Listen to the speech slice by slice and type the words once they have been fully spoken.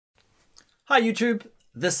Hi YouTube,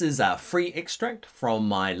 this is a free extract from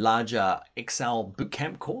my larger Excel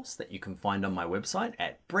bootcamp course that you can find on my website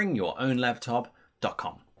at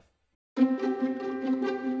bringyourownlaptop.com.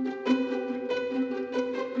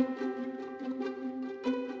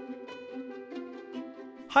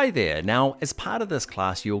 Hi there. Now, as part of this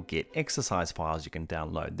class, you'll get exercise files you can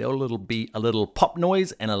download. There'll be a little pop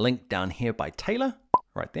noise and a link down here by Taylor,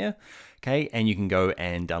 right there. Okay, and you can go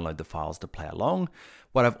and download the files to play along.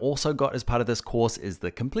 What I've also got as part of this course is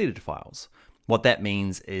the completed files. What that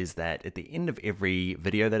means is that at the end of every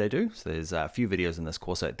video that I do, so there's a few videos in this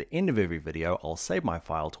course, so at the end of every video, I'll save my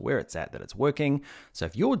file to where it's at, that it's working. So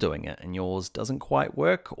if you're doing it and yours doesn't quite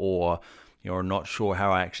work, or you're not sure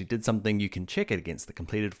how I actually did something, you can check it against the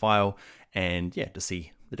completed file and to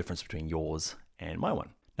see the difference between yours and my one.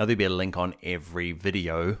 Now there'll be a link on every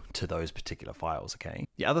video to those particular files, okay?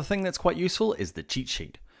 The other thing that's quite useful is the cheat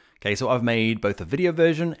sheet. Okay, so I've made both a video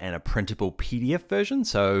version and a printable PDF version,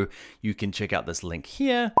 so you can check out this link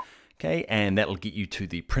here, okay, and that'll get you to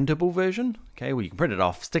the printable version, okay, where you can print it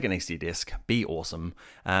off, stick it next to your desk, be awesome.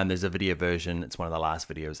 There's a video version, it's one of the last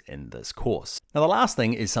videos in this course. Now the last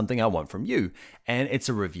thing is something I want from you, and it's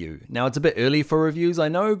a review. Now it's a bit early for reviews, I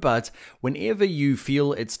know, but whenever you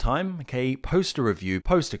feel it's time, okay, post a review,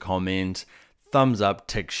 post a comment, thumbs up,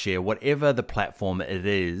 tick, share, whatever the platform it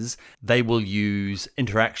is, they will use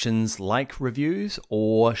interactions like reviews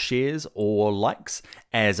or shares or likes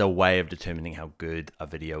as a way of determining how good a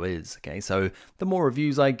video is. Okay, so the more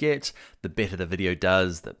reviews I get, the better the video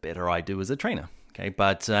does, the better I do as a trainer. Okay,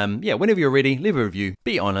 but whenever you're ready, leave a review,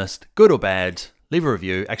 be honest, good or bad, leave a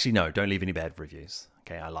review. Actually, no, don't leave any bad reviews.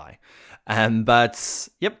 Okay, I lie. But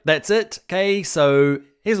yep, that's it. Okay, so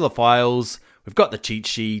here's all the files. We've got the cheat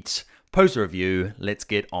sheet. Post a review, let's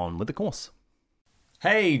get on with the course.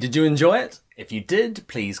 Hey, did you enjoy it? If you did,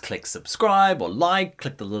 please click subscribe or like,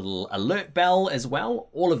 click the little alert bell as well.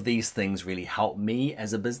 All of these things really help me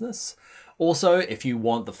as a business. Also, if you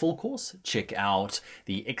want the full course, check out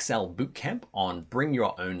the Excel Bootcamp on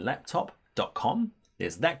bringyourownlaptop.com.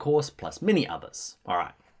 There's that course plus many others. All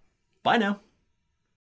right, bye now.